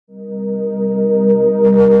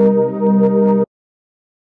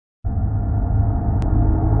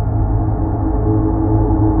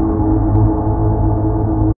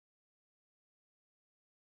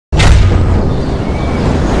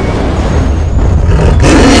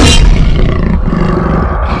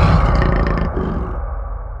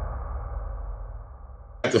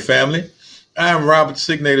family. I'm Robert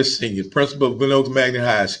Signator Sr., principal of Glen Magnet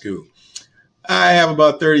High School. I have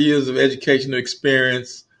about 30 years of educational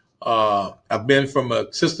experience. I've been from an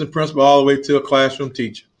assistant principal all the way to a classroom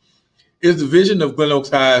teacher. It's the vision of Glen Oaks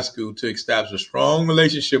High School to establish a strong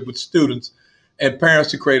relationship with students and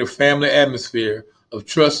parents to create a family atmosphere of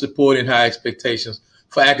trust, support, and high expectations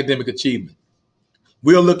for academic achievement.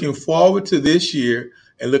 We are looking forward to this year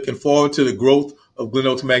and looking forward to the growth of Glen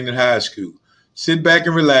Oaks Magnet High School. Sit back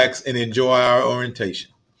and relax and enjoy our orientation.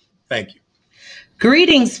 Thank you.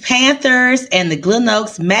 Greetings, Panthers and the Glen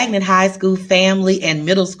Oaks Magnet High School family and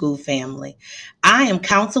middle school family. I am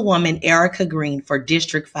Councilwoman Erica Green for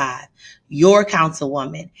District 5, your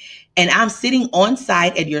Councilwoman. And I'm sitting on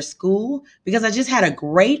site at your school because I just had a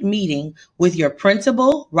great meeting with your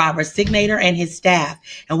principal, Robert Signator, and his staff.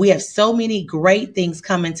 And we have so many great things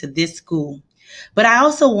coming to this school. But I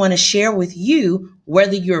also want to share with you,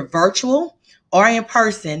 whether you're virtual or in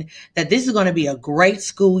person, that this is going to be a great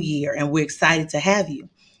school year, and we're excited to have you.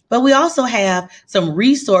 But we also have some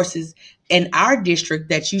resources in our district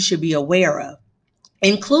that you should be aware of,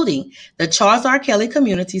 including the Charles R. Kelly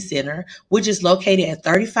Community Center, which is located at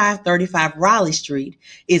 3535 Raleigh Street,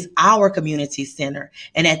 is our community center.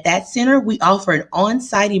 And at that center, we offer an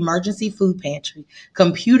on-site emergency food pantry,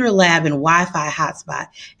 computer lab and Wi-Fi hotspot,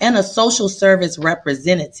 and a social service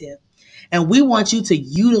representative. And we want you to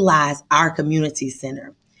utilize our community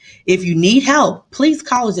center. If you need help, please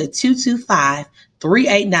call us at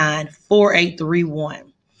 225-389-4831.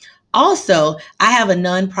 Also, I have a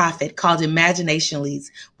nonprofit called Imagination Leads,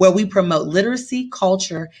 where we promote literacy,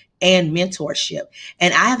 culture, and mentorship.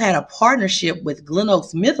 And I have had a partnership with Glen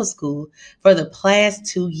Oaks Middle School for the past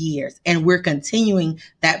 2 years, and we're continuing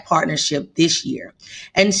that partnership this year.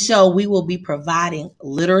 And so we will be providing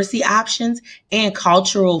literacy options and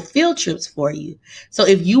cultural field trips for you. So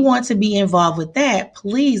if you want to be involved with that,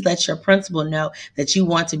 please let your principal know that you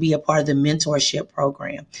want to be a part of the mentorship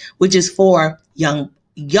program, which is for young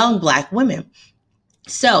Black women.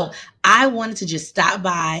 So I wanted to just stop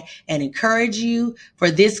by and encourage you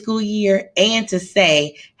for this school year and to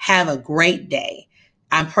say, have a great day.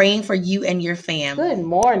 I'm praying for you and your family. Good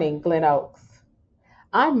morning, Glen Oaks.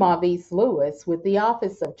 I'm Mavis Lewis with the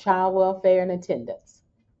Office of Child Welfare and Attendance.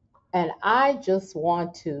 And I just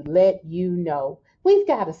want to let you know we've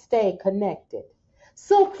got to stay connected.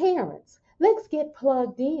 So parents, let's get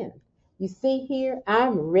plugged in. You see here,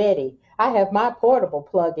 I'm ready. I have my portable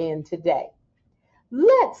plug-in today.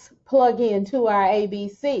 Let's plug into our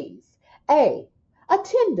ABCs. A,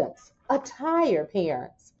 attendance, attire,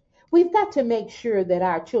 parents. We've got to make sure that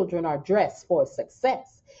our children are dressed for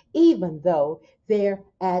success, even though they're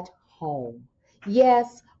at home.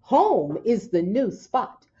 Yes, home is the new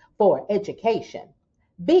spot for education.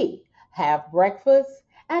 B, have breakfast,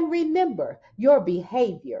 and remember, your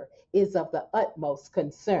behavior is of the utmost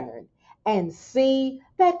concern. And C,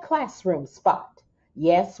 that classroom spot.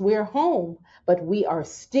 Yes, we're home, but we are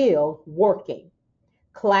still working.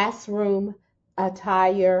 Classroom,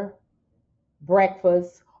 attire,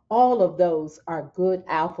 breakfast, all of those are good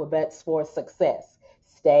alphabets for success.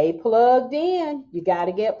 Stay plugged in. You got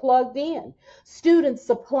to get plugged in. Student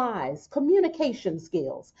supplies, communication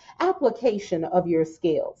skills, application of your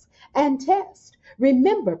skills, and test.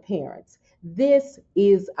 Remember, parents, this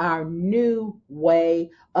is our new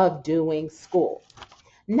way of doing school.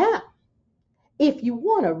 Now, if you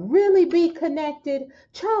want to really be connected,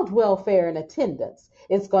 child welfare and attendance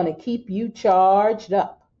is going to keep you charged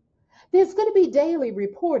up. There's going to be daily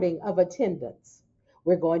reporting of attendance.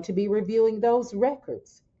 We're going to be reviewing those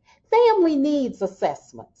records. Family needs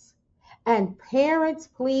assessments. And parents,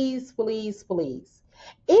 please, please, please,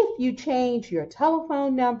 if you change your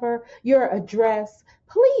telephone number, your address,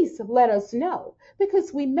 please let us know,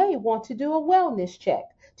 because we may want to do a wellness check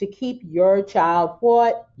to keep your child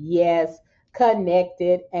what? Yes,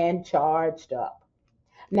 connected and charged up.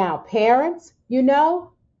 Now, parents, you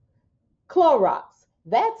know, Clorox,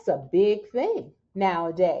 that's a big thing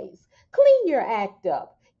nowadays. Clean your act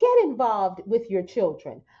up. Get involved with your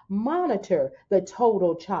children. Monitor the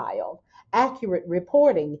total child. Accurate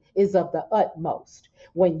reporting is of the utmost.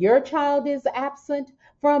 When your child is absent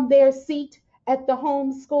from their seat at the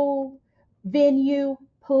homeschool venue,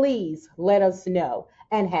 please let us know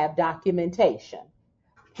and have documentation.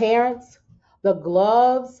 Parents, the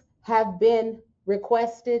gloves have been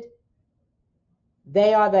requested.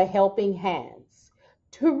 They are the helping hands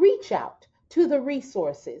to reach out to the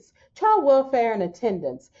resources. Child welfare and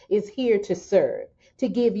attendance is here to serve, to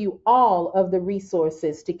give you all of the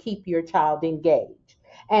resources to keep your child engaged.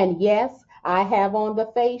 And yes, I have on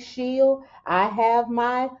the face shield. I have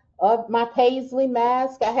my my paisley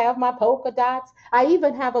mask. I have my polka dots. I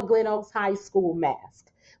even have a Glen Oaks High School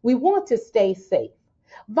mask. We want to stay safe.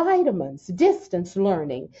 Vitamins, distance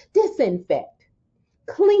learning, disinfect,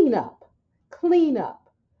 clean up, clean up,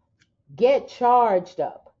 get charged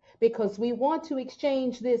up, because we want to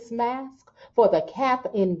exchange this mask for the cap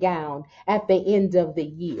and gown at the end of the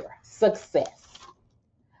year. Success.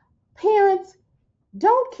 Parents,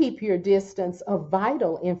 don't keep your distance of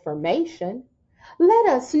vital information. Let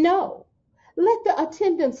us know. Let the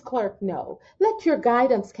attendance clerk know. Let your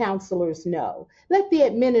guidance counselors know. Let the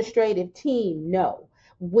administrative team know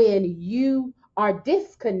when you are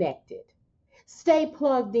disconnected. Stay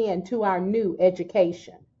plugged in to our new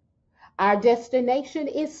education. Our destination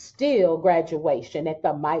is still graduation at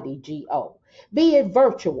the mighty GO. Be it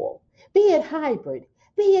virtual, be it hybrid,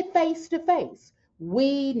 be it face to face.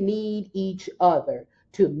 We need each other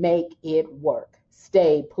to make it work.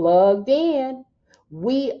 Stay plugged in.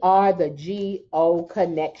 We are the GO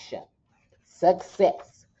connection.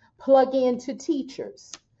 Success. Plug into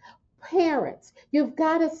teachers. Parents, you've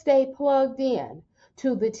got to stay plugged in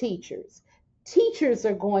to the teachers. Teachers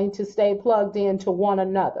are going to stay plugged in to one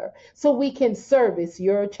another so we can service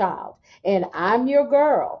your child. And I'm your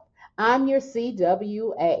girl. I'm your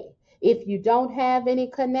CWA. If you don't have any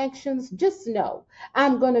connections, just know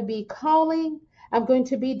I'm going to be calling. I'm going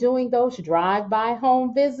to be doing those drive-by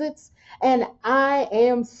home visits, and I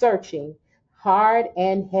am searching hard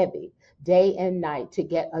and heavy day and night to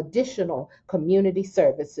get additional community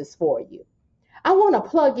services for you. I want to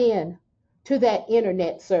plug in to that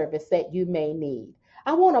internet service that you may need.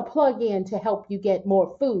 I want to plug in to help you get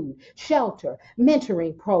more food, shelter,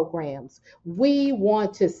 mentoring programs. We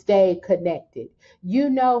want to stay connected. You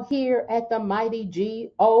know, here at the mighty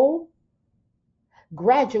GO,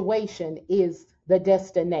 graduation is the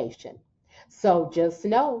destination. So just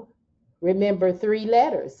know, remember 3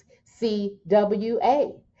 letters,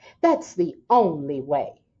 CWA. That's the only way.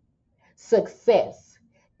 Success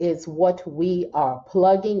is what we are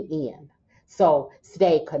plugging in. So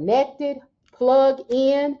stay connected, plug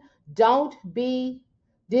in, don't be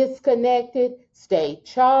disconnected, stay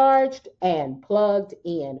charged and plugged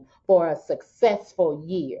in for a successful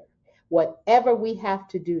year. Whatever we have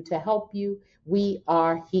to do to help you, we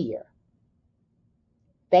are here.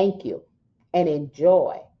 Thank you and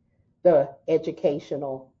enjoy the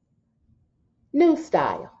educational new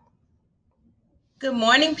style. Good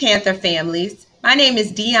morning, Panther families. My name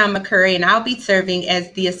is Dion McCurry, and I'll be serving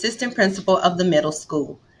as the assistant principal of the middle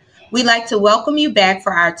school. We'd like to welcome you back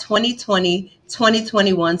for our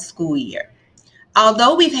 2020-2021 school year.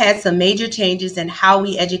 Although we've had some major changes in how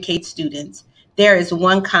we educate students, there is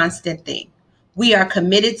one constant thing. We are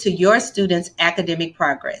committed to your students' academic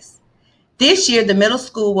progress. This year, the middle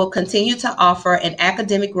school will continue to offer an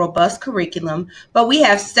academic robust curriculum, but we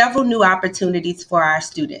have several new opportunities for our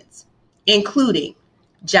students, including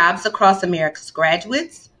Jobs Across America's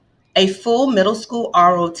graduates, a full middle school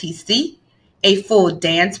ROTC, a full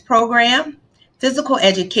dance program, physical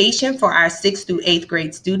education for our 6th through 8th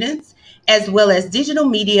grade students, as well as digital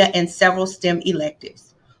media and several STEM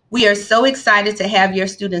electives. We are so excited to have your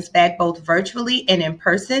students back both virtually and in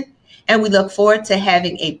person, and we look forward to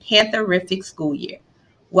having a Pantherific school year.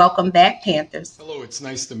 Welcome back, Panthers. Hello, it's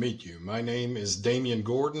nice to meet you. My name is Damian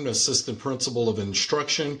Gordon, Assistant Principal of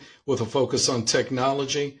Instruction with a focus on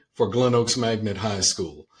technology for Glen Oaks Magnet High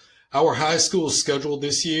School. Our high school schedule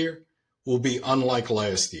this year will be unlike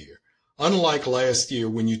last year. Unlike last year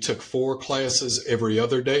when you took 4 classes every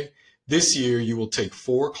other day, this year you will take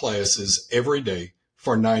 4 classes every day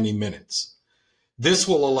for 90 minutes. This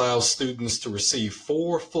will allow students to receive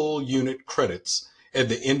 4 full unit credits at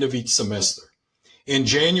the end of each semester. In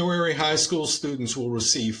January, high school students will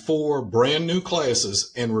receive 4 brand new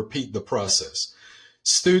classes and repeat the process.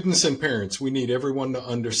 Students and parents, we need everyone to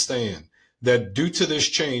understand that due to this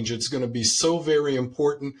change, it's going to be so very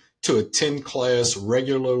important to attend class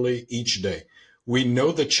regularly each day. We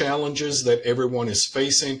know the challenges that everyone is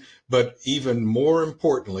facing, but even more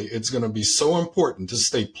importantly, it's going to be so important to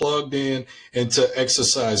stay plugged in and to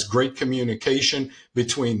exercise great communication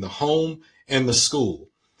between the home and the school.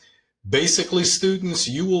 Basically, students,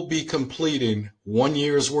 you will be completing 1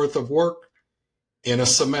 year's worth of work in a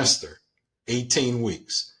semester, 18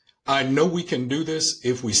 weeks. I know we can do this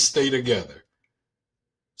if we stay together.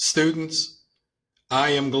 Students, I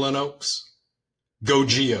am Glen Oaks. Go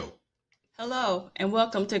GO. Hello, and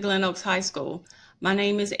welcome to Glen Oaks High School. My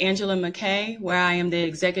name is Angela McKay, where I am the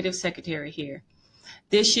Executive Secretary here.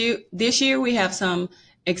 This year we have some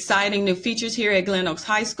exciting new features here at Glen Oaks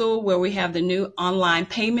High School, where we have the new online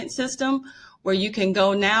payment system where you can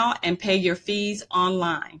go now and pay your fees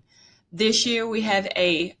online. This year, we have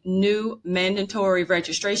a new mandatory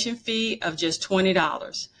registration fee of just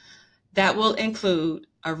 $20. That will include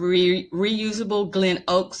a reusable Glen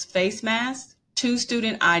Oaks face mask, 2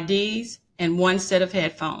 student IDs, and 1 set of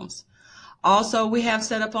headphones. Also, we have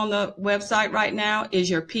set up on the website right now is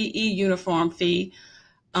your PE uniform fee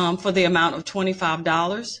for the amount of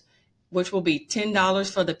 $25, which will be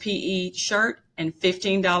 $10 for the PE shirt and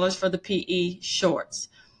 $15 for the PE shorts.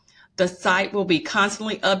 The site will be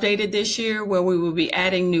constantly updated this year where we will be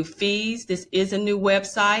adding new fees. This is a new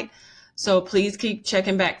website, so please keep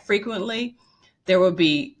checking back frequently. There will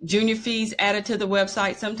be junior fees added to the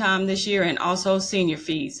website sometime this year, and also senior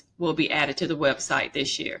fees will be added to the website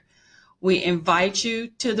this year. We invite you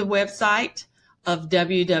to the website of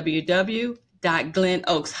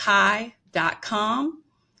www.glenoakshigh.com,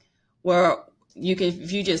 where you can,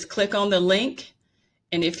 if you just click on the link,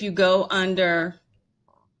 and if you go under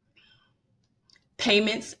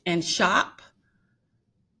payments and shop,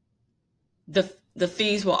 the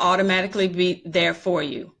fees will automatically be there for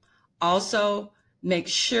you. Also, make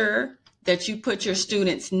sure that you put your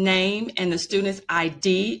student's name and the student's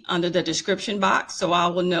ID under the description box, so I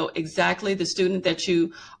will know exactly the student that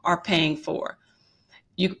you are paying for.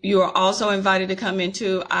 You are also invited to come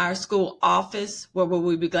into our school office, where we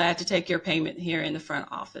will be glad to take your payment here in the front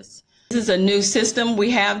office. This is a new system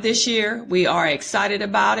we have this year. We are excited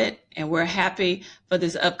about it, and we're happy for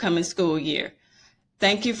this upcoming school year.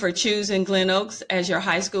 Thank you for choosing Glen Oaks as your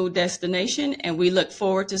high school destination, and we look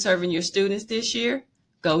forward to serving your students this year.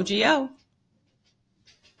 Go GO!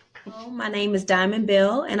 Hello, my name is Diamond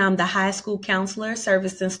Bell, and I'm the high school counselor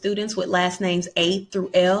servicing students with last names A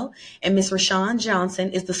through L, and Ms. Rashawn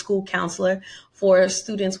Johnson is the school counselor for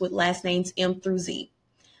students with last names M through Z.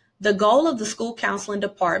 The goal of the school counseling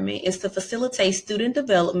department is to facilitate student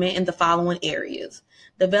development in the following areas: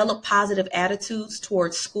 develop positive attitudes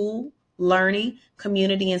towards school, learning,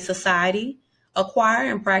 community, and society,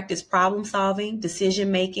 acquire and practice problem solving,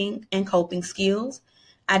 decision making, and coping skills,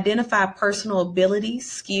 identify personal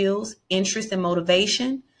abilities, skills, interests, and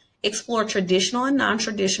motivation, explore traditional and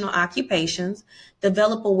non-traditional occupations,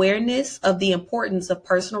 develop awareness of the importance of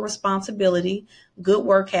personal responsibility, good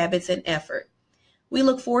work habits, and effort. We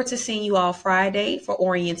look forward to seeing you all Friday for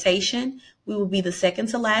orientation. We will be the second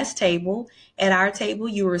to last table. At our table,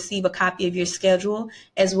 you will receive a copy of your schedule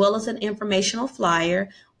as well as an informational flyer.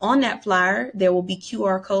 On that flyer, there will be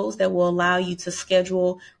QR codes that will allow you to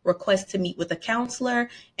schedule requests to meet with a counselor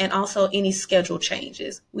and also any schedule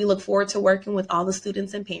changes. We look forward to working with all the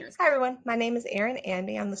students and parents. Hi everyone, my name is Erin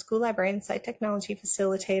Andy. I'm the school librarian and site technology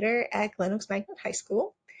facilitator at Glen Oaks Magnet High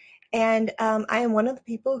School. And I am one of the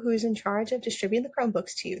people who is in charge of distributing the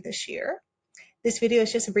Chromebooks to you this year. This video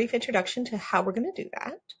is just a brief introduction to how we're going to do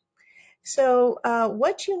that. So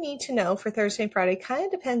what you need to know for Thursday and Friday kind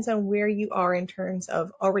of depends on where you are in terms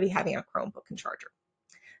of already having a Chromebook and charger.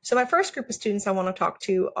 So my first group of students I want to talk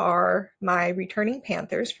to are my returning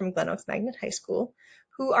Panthers from Glen Oaks Magnet High School,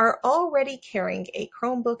 who are already carrying a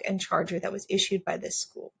Chromebook and charger that was issued by this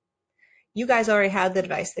school. You guys already have the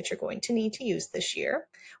device that you're going to need to use this year.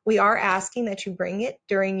 We are asking that you bring it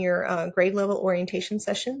during your grade level orientation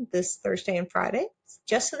session this Thursday and Friday,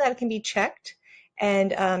 just so that it can be checked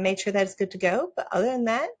and make sure that it's good to go. But other than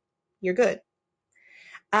that, you're good.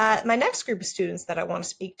 My next group of students that I want to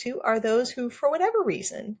speak to are those who, for whatever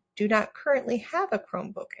reason, do not currently have a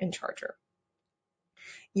Chromebook and charger.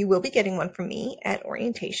 You will be getting one from me at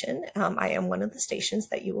orientation. I am one of the stations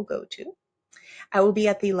that you will go to. I will be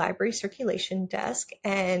at the library circulation desk,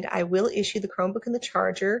 and I will issue the Chromebook and the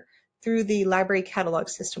charger through the library catalog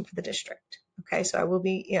system for the district. Okay, so I will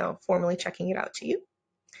be, formally checking it out to you.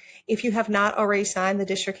 If you have not already signed the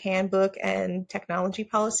district handbook and technology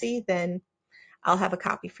policy, then I'll have a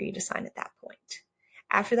copy for you to sign at that point.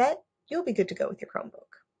 After that, you'll be good to go with your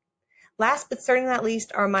Chromebook. Last but certainly not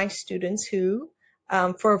least are my students who,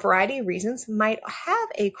 for a variety of reasons, might have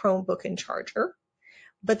a Chromebook and charger,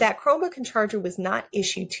 but that Chromebook and charger was not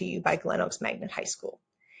issued to you by Glen Oaks Magnet High School.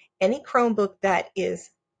 Any Chromebook that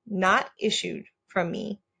is not issued from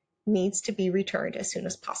me needs to be returned as soon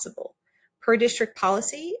as possible. Per district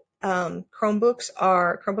policy, Chromebooks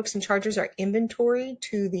and chargers are inventory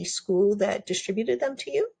to the school that distributed them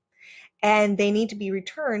to you, and they need to be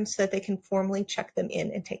returned so that they can formally check them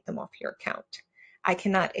in and take them off your account. I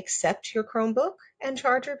cannot accept your Chromebook and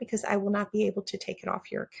charger because I will not be able to take it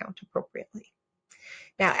off your account appropriately.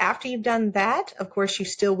 Now, after you've done that, of course, you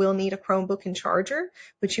still will need a Chromebook and charger,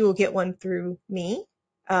 but you will get one through me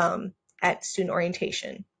at student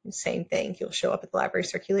orientation. Same thing. You'll show up at the library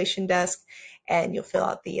circulation desk and you'll fill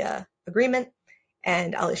out the agreement,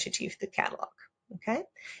 and I'll issue to you the catalog. Okay.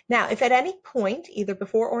 Now, if at any point, either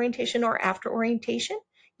before orientation or after orientation,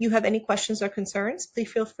 you have any questions or concerns,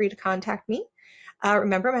 please feel free to contact me.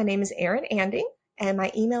 Remember, my name is Erin Anding, and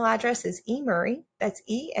my email address is emurray, that's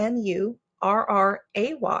EMURRAY,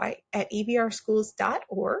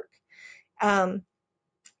 @ebrschools.org.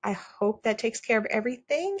 I hope that takes care of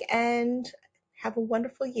everything, and have a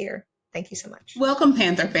wonderful year. Thank you so much. Welcome,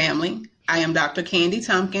 Panther family. I am Dr. Candy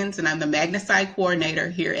Tompkins, and I'm the Magnet Site Coordinator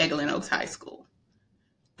here at Glen Oaks High School.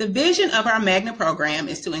 The vision of our Magnet program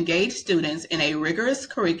is to engage students in a rigorous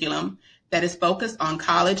curriculum that is focused on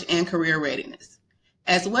college and career readiness,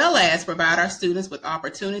 as well as provide our students with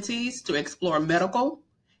opportunities to explore medical,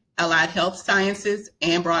 allied health sciences,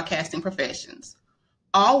 and broadcasting professions,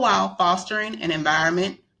 all while fostering an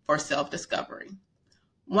environment for self-discovery.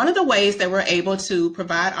 One of the ways that we're able to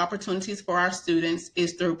provide opportunities for our students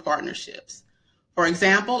is through partnerships. For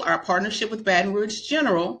example, our partnership with Baton Rouge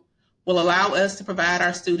General will allow us to provide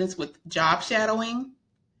our students with job shadowing,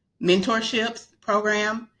 mentorships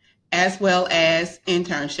program, as well as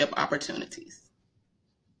internship opportunities.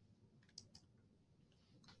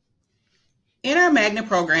 In our Magnet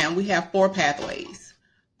program, we have 4 pathways.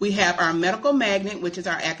 We have our medical magnet, which is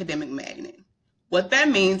our academic magnet. What that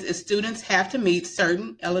means is students have to meet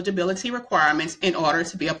certain eligibility requirements in order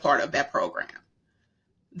to be a part of that program.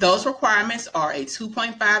 Those requirements are a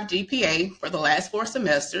 2.5 GPA for the last 4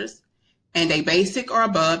 semesters and a basic or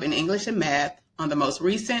above in English and math on the most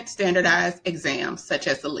recent standardized exams, such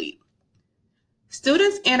as the LEAP.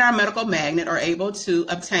 Students in our medical magnet are able to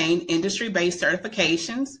obtain industry-based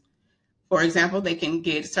certifications. For example, they can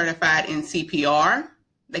get certified in CPR,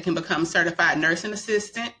 they can become certified nursing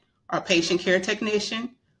assistant or patient care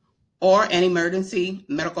technician, or an emergency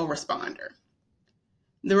medical responder.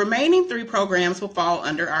 The remaining 3 programs will fall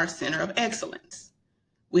under our Center of Excellence.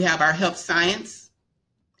 We have our health science,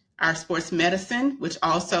 our sports medicine, which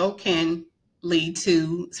also can lead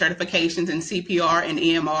to certifications in CPR and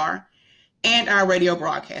EMR, and our radio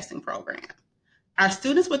broadcasting program. Our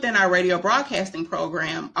students within our radio broadcasting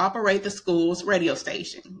program operate the school's radio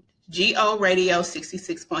station, GO Radio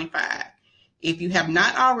 66.5. If you have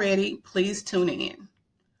not already, please tune in.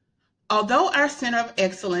 Although our Center of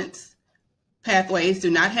Excellence pathways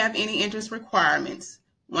do not have any entrance requirements,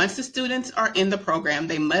 once the students are in the program,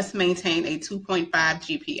 they must maintain a 2.5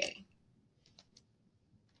 GPA.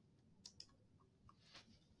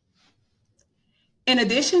 In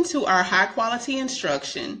addition to our high quality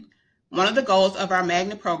instruction, one of the goals of our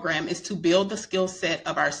Magnet program is to build the skill set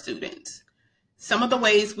of our students. Some of the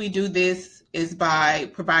ways we do this is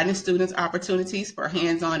by providing students opportunities for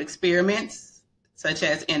hands-on experiments, such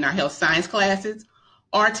as in our health science classes,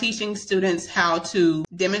 or teaching students how to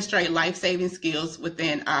demonstrate life-saving skills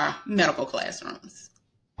within our medical classrooms.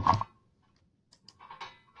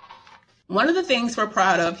 One of the things we're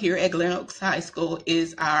proud of here at Glen Oaks High School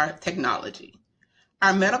is our technology.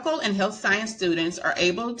 Our medical and health science students are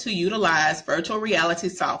able to utilize virtual reality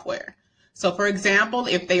software. So for example,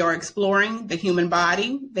 if they are exploring the human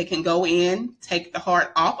body, they can go in, take the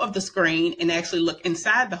heart off of the screen, and actually look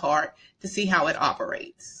inside the heart to see how it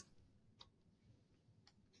operates.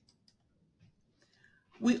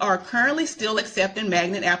 We are currently still accepting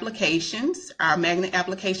Magnet applications. Our Magnet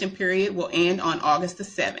application period will end on August the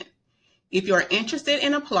 7th. If you are interested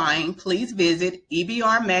in applying, please visit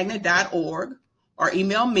ebrmagnet.org or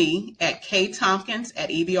email me at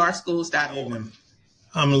ktompkins@ebrschools.org.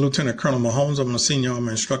 I'm Lieutenant Colonel Mahomes. I'm a senior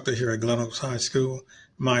army instructor here at Glen Oaks High School.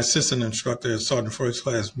 My assistant instructor is Sergeant First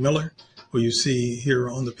Class Miller, who you see here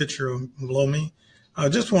on the picture below me. I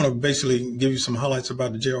just want to basically give you some highlights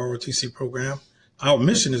about the JROTC program. Our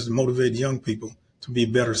mission is to motivate young people to be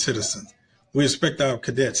better citizens. We expect our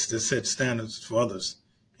cadets to set standards for others.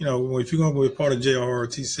 You know, if you're going to be a part of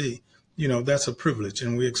JROTC, you know, that's a privilege,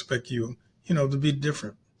 and we expect you, to be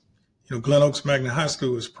different. Glen Oaks Magnet High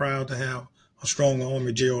School is proud to have a strong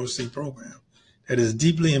Army JROTC program that is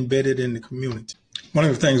deeply embedded in the community. One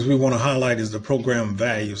of the things we want to highlight is the program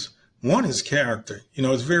values. One is character.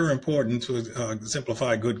 It's very important to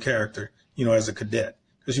exemplify good character, as a cadet,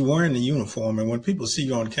 because you're wearing the uniform, and when people see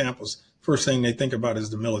you on campus, first thing they think about is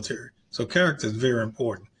the military. So character is very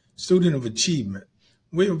important. Student of achievement.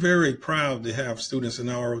 We are very proud to have students in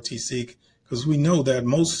ROTC because we know that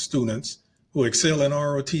most students who excel in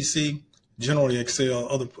ROTC generally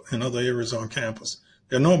excel in other areas on campus.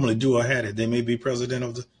 They're normally dual-hatted. They may be president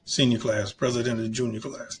of the senior class, president of the junior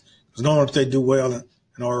class. Because normally if they do well in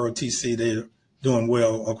ROTC, they're doing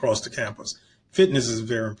well across the campus. Fitness is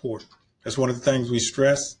very important. That's one of the things we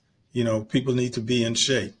stress. People need to be in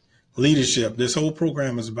shape. Leadership. This whole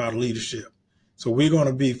program is about leadership. So we're going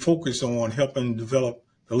to be focused on helping develop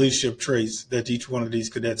the leadership traits that each one of these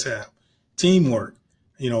cadets have. Teamwork.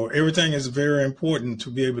 Everything is very important to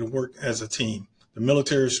be able to work as a team. The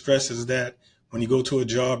military stresses that when you go to a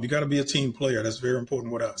job, you got to be a team player. That's very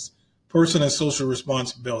important with us. Personal and social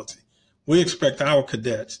responsibility. We expect our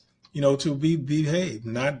cadets, to behave,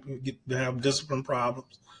 not have discipline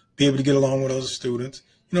problems, be able to get along with other students,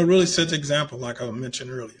 really set the example like I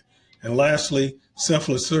mentioned earlier. And lastly,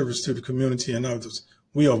 selfless service to the community and others.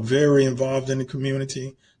 We are very involved in the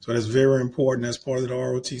community, so that's very important as part of the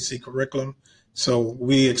ROTC curriculum. So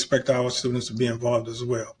we expect our students to be involved as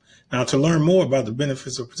well. Now, to learn more about the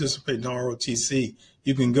benefits of participating in ROTC,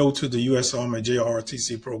 you can go to the U.S. Army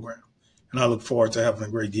JROTC program. And I look forward to having a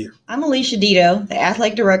great year. I'm Alicia Dito, the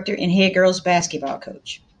athletic director and head girls basketball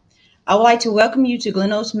coach. I would like to welcome you to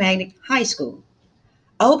Glen Oaks Magnet High School.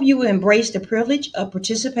 I hope you will embrace the privilege of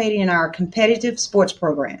participating in our competitive sports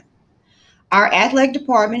program. Our athletic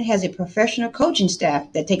department has a professional coaching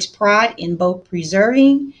staff that takes pride in both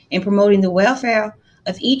preserving and promoting the welfare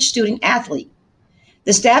of each student athlete.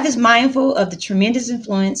 The staff is mindful of the tremendous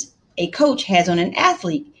influence a coach has on an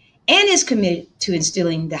athlete and is committed to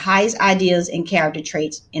instilling the highest ideals and character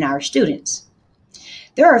traits in our students.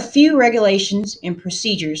 There are a few regulations and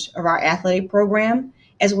procedures of our athletic program,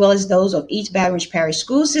 as well as those of each Baton Rouge Parish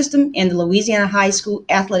school system and the Louisiana High School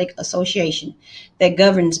Athletic Association that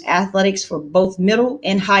governs athletics for both middle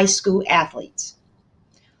and high school athletes.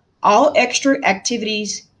 All extra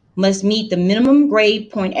activities must meet the minimum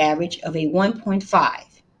grade point average of a 1.5.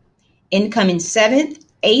 Incoming 7th,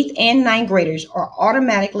 8th, and 9th graders are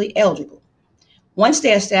automatically eligible once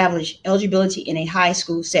they establish eligibility in a high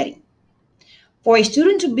school setting. For a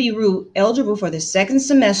student to be ruled eligible for the second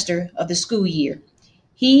semester of the school year,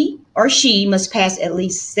 he or she must pass at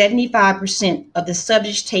least 75% of the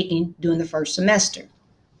subjects taken during the first semester.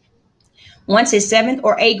 Once a 7th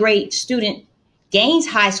or 8th grade student gains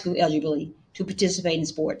high school eligibility to participate in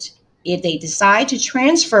sports, if they decide to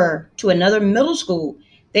transfer to another middle school,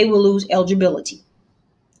 they will lose eligibility.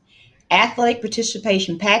 Athletic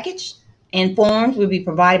participation package and forms will be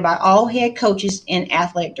provided by all head coaches and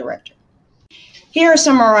athletic director. Here are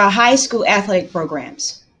some of our high school athletic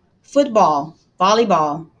programs: football,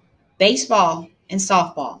 volleyball, baseball, and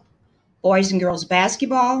softball, boys and girls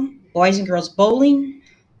basketball, boys and girls bowling,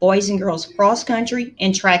 boys and girls cross country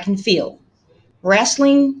and track and field,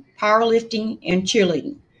 wrestling, powerlifting, and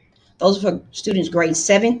cheerleading. Those are for students grades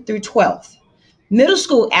 7th through 12th. Middle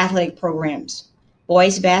school athletic programs: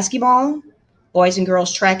 boys basketball, boys and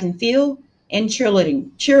girls track and field, and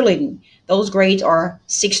cheerleading. Those grades are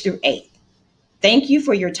 6th through 8th. Thank you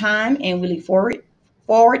for your time, and we look forward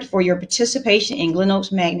for your participation in Glen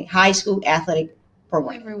Oaks Magnet High School athletic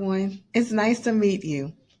program. Hi everyone, it's nice to meet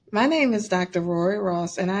you. My name is Dr. Rory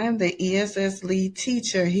Ross, and I am the ESS lead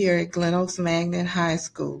teacher here at Glen Oaks Magnet High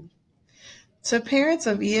School. To parents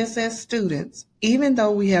of ESS students, even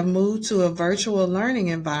though we have moved to a virtual learning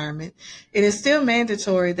environment, it is still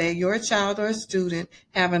mandatory that your child or student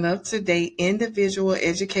have an up-to-date individual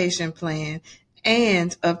education plan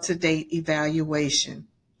and up-to-date evaluation.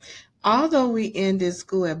 Although we ended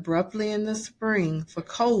school abruptly in the spring for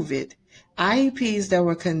COVID, IEPs that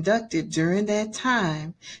were conducted during that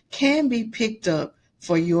time can be picked up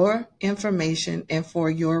for your information and for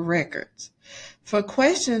your records. For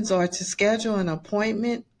questions or to schedule an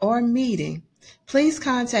appointment or meeting, please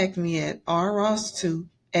contact me at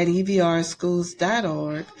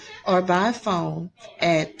rross2@evrschools.org or by phone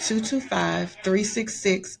at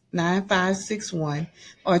 225-366-9561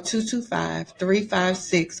 or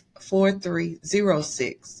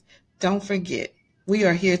 225-356-4306. Don't forget, we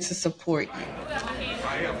are here to support you.